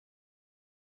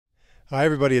Hi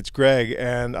everybody, it's Greg,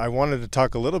 and I wanted to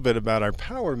talk a little bit about our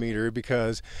power meter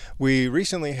because we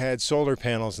recently had solar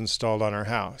panels installed on our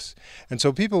house. And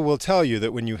so people will tell you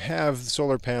that when you have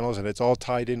solar panels and it's all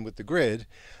tied in with the grid,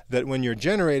 that when you're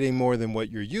generating more than what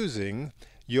you're using,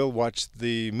 you'll watch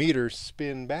the meter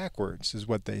spin backwards, is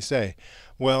what they say.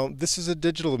 Well, this is a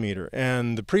digital meter,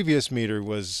 and the previous meter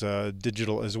was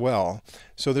digital as well.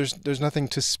 So there's nothing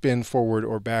to spin forward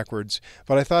or backwards.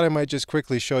 But I thought I might just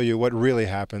quickly show you what really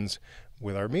happens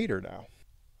with our meter now.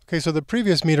 Okay, so the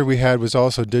previous meter we had was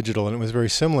also digital, and it was very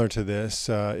similar to this.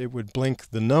 It would blink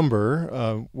the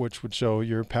number, which would show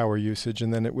your power usage,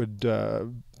 and then it would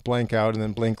blank out and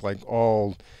then blink like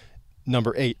all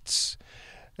number eights,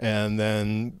 and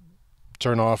then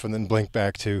turn off and then blink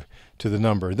back to the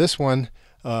number. This one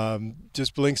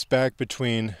just blinks back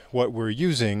between what we're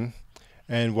using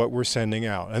and what we're sending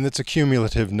out, and it's a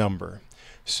cumulative number.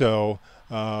 So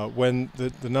when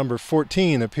the number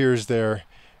 14 appears there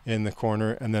in the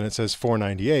corner and then it says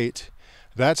 498,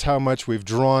 that's how much we've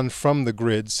drawn from the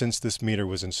grid since this meter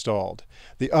was installed.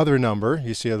 The other number,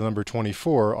 you see the number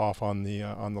 24 off on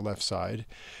the left side,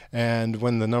 and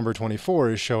when the number 24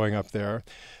 is showing up there,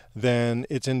 then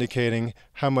it's indicating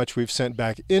how much we've sent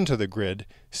back into the grid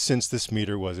since this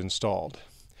meter was installed.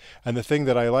 And the thing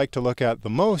that I like to look at the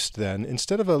most then,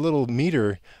 instead of a little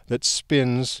meter that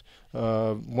spins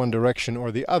one direction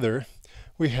or the other,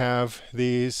 we have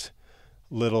these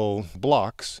little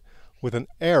blocks with an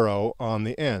arrow on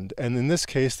the end. And in this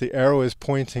case, the arrow is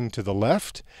pointing to the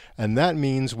left, and that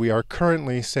means we are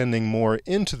currently sending more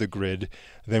into the grid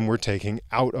than we're taking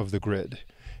out of the grid.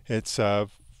 It's a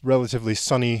relatively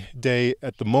sunny day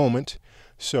at the moment,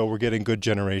 so we're getting good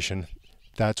generation.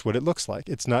 That's what it looks like.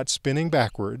 It's not spinning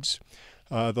backwards.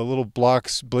 The little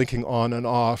blocks blinking on and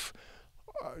off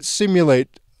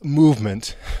simulate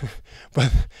movement,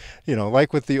 but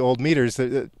like with the old meters,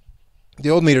 the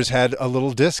old meters had a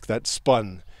little disc that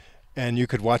spun, and you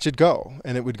could watch it go,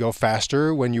 and it would go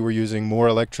faster when you were using more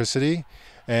electricity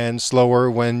and slower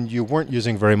when you weren't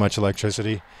using very much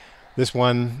electricity. This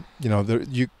one,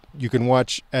 you can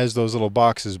watch as those little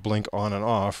boxes blink on and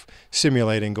off,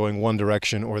 simulating going one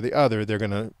direction or the other. They're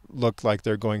going to look like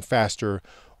they're going faster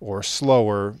or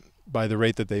slower by the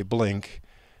rate that they blink.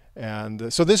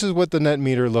 And so this is what the net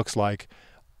meter looks like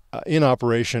in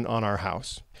operation on our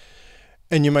house.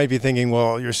 And you might be thinking,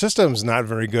 well, your system's not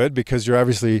very good because you're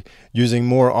obviously using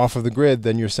more off of the grid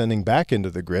than you're sending back into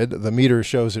the grid. The meter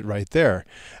shows it right there.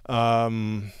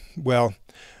 Well,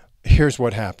 here's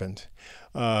what happened.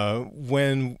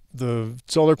 When the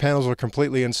solar panels were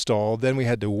completely installed, then we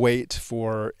had to wait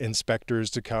for inspectors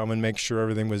to come and make sure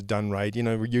everything was done right.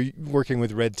 You're working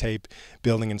with red tape,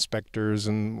 building inspectors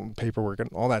and paperwork and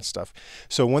all that stuff.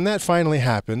 So when that finally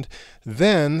happened,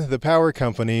 then the power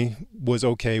company was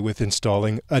okay with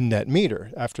installing a net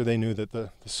meter after they knew that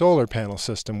the solar panel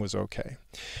system was okay.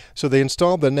 So they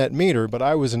installed the net meter, but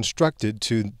I was instructed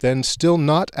to then still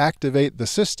not activate the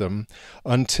system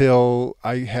until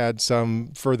I had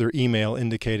some further email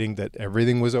indicating that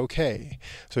everything was okay.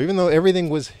 So even though everything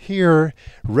was here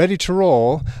ready to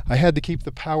roll, I had to keep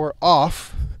the power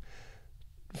off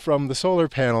from the solar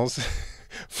panels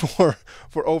for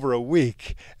over a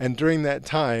week, and during that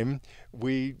time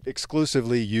we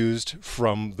exclusively used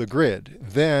from the grid.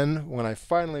 Then when I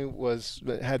finally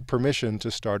had permission to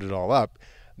start it all up,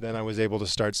 then I was able to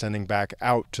start sending back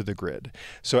out to the grid.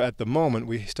 So at the moment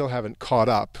we still haven't caught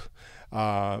up.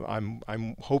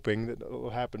 I'm hoping that it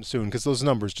will happen soon because those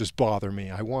numbers just bother me.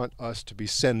 I want us to be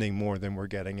sending more than we're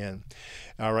getting in.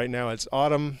 Right now it's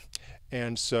autumn,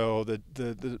 and so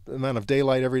the amount of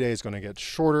daylight every day is going to get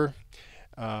shorter.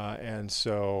 And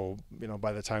so,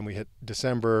 by the time we hit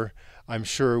December, I'm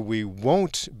sure we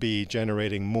won't be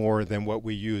generating more than what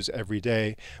we use every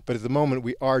day. But at the moment,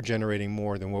 we are generating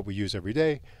more than what we use every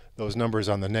day. Those numbers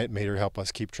on the net meter help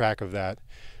us keep track of that.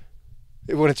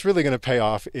 What it's really going to pay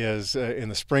off is in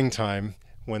the springtime,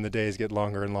 when the days get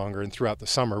longer and longer, and throughout the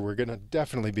summer, we're going to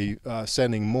definitely be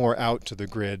sending more out to the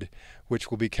grid,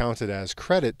 which will be counted as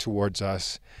credit towards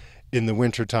us in the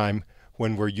wintertime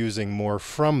when we're using more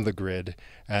from the grid,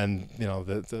 and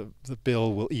the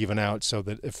bill will even out so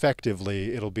that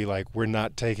effectively it'll be like we're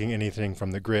not taking anything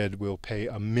from the grid. We'll pay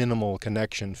a minimal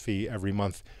connection fee every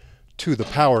month to the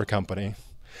power company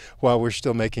while we're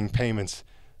still making payments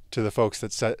to the folks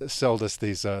that sold us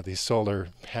these solar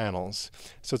panels.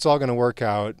 So it's all going to work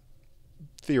out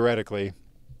theoretically.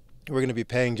 We're going to be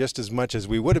paying just as much as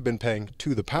we would have been paying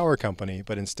to the power company,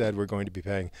 but instead we're going to be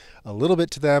paying a little bit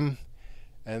to them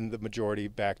and the majority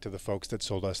back to the folks that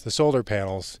sold us the solar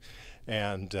panels.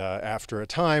 And after a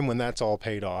time when that's all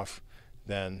paid off,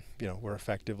 then we're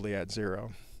effectively at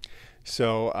zero.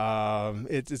 So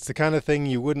it's the kind of thing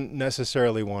you wouldn't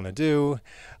necessarily want to do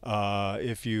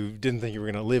if you didn't think you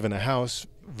were going to live in a house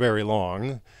very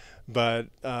long. But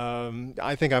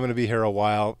I think I'm going to be here a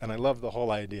while, and I love the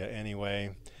whole idea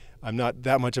anyway. I'm not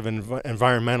that much of an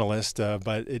environmentalist,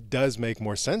 but it does make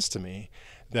more sense to me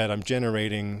that I'm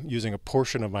generating, using a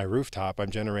portion of my rooftop,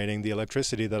 I'm generating the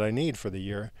electricity that I need for the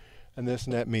year. And this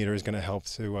net meter is going to help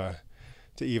to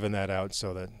even that out,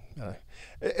 so that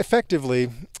effectively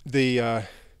the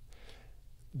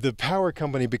power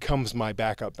company becomes my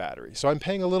backup battery. So I'm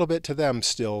paying a little bit to them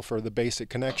still for the basic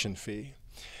connection fee.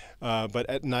 But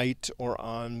at night or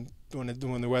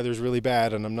when the weather's really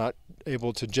bad and I'm not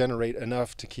able to generate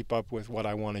enough to keep up with what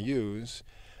I want to use,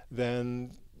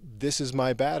 then this is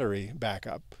my battery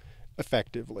backup,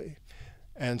 effectively.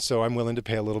 And so I'm willing to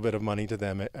pay a little bit of money to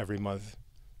them every month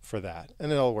for that.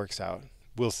 And it all works out.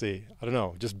 We'll see. I don't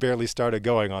know. Just barely started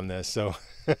going on this. So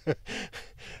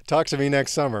talk to me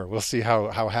next summer. We'll see how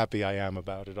happy I am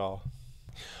about it all.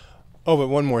 Oh, but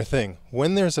one more thing.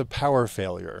 When there's a power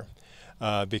failure,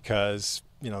 because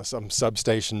some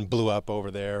substation blew up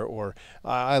over there, or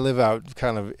I live out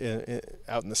kind of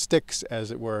out in the sticks,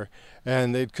 as it were,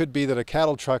 and it could be that a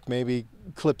cattle truck maybe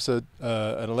clips an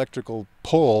electrical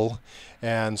pole,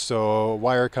 and so a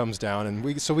wire comes down, and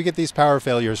we get these power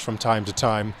failures from time to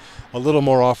time, a little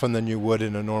more often than you would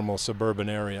in a normal suburban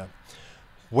area.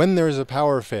 When there's a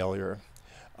power failure,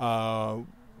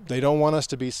 they don't want us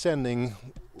to be sending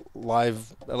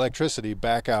live electricity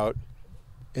back out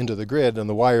into the grid and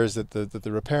the wires that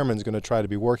the repairman's going to try to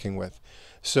be working with.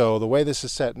 So the way this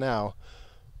is set now,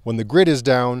 when the grid is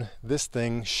down, this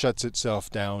thing shuts itself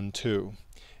down too,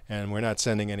 and we're not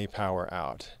sending any power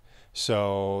out.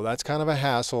 So that's kind of a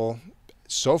hassle.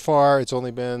 So far, it's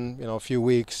only been a few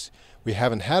weeks. We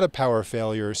haven't had a power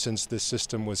failure since this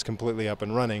system was completely up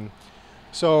and running.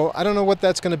 So I don't know what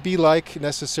that's going to be like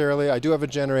necessarily. I do have a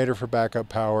generator for backup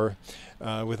power.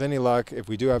 With any luck, if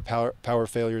we do have power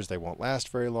failures, they won't last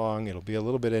very long. It'll be a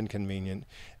little bit inconvenient.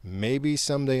 Maybe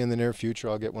someday in the near future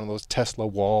I'll get one of those Tesla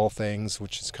wall things,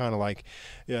 which is kind of like,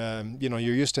 you're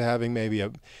used to having maybe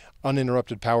a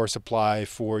uninterrupted power supply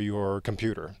for your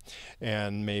computer.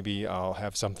 And maybe I'll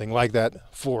have something like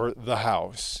that for the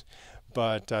house.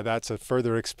 But that's a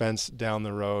further expense down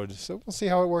the road. So we'll see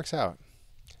how it works out.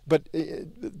 But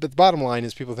the bottom line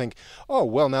is, people think, oh,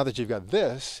 well, now that you've got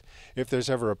this, if there's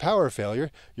ever a power failure,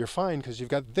 you're fine because you've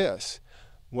got this.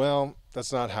 Well,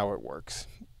 that's not how it works.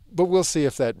 But we'll see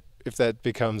if that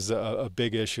becomes a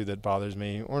big issue that bothers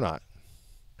me or not.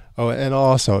 Oh, and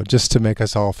also, just to make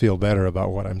us all feel better about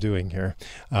what I'm doing here,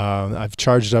 I've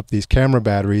charged up these camera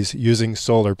batteries using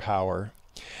solar power.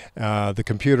 The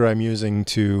computer I'm using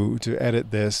to edit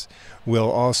this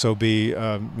will also be,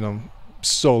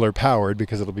 solar powered,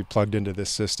 because it'll be plugged into this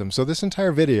system. So this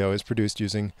entire video is produced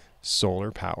using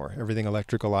solar power. Everything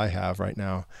electrical I have right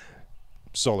now,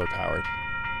 solar powered.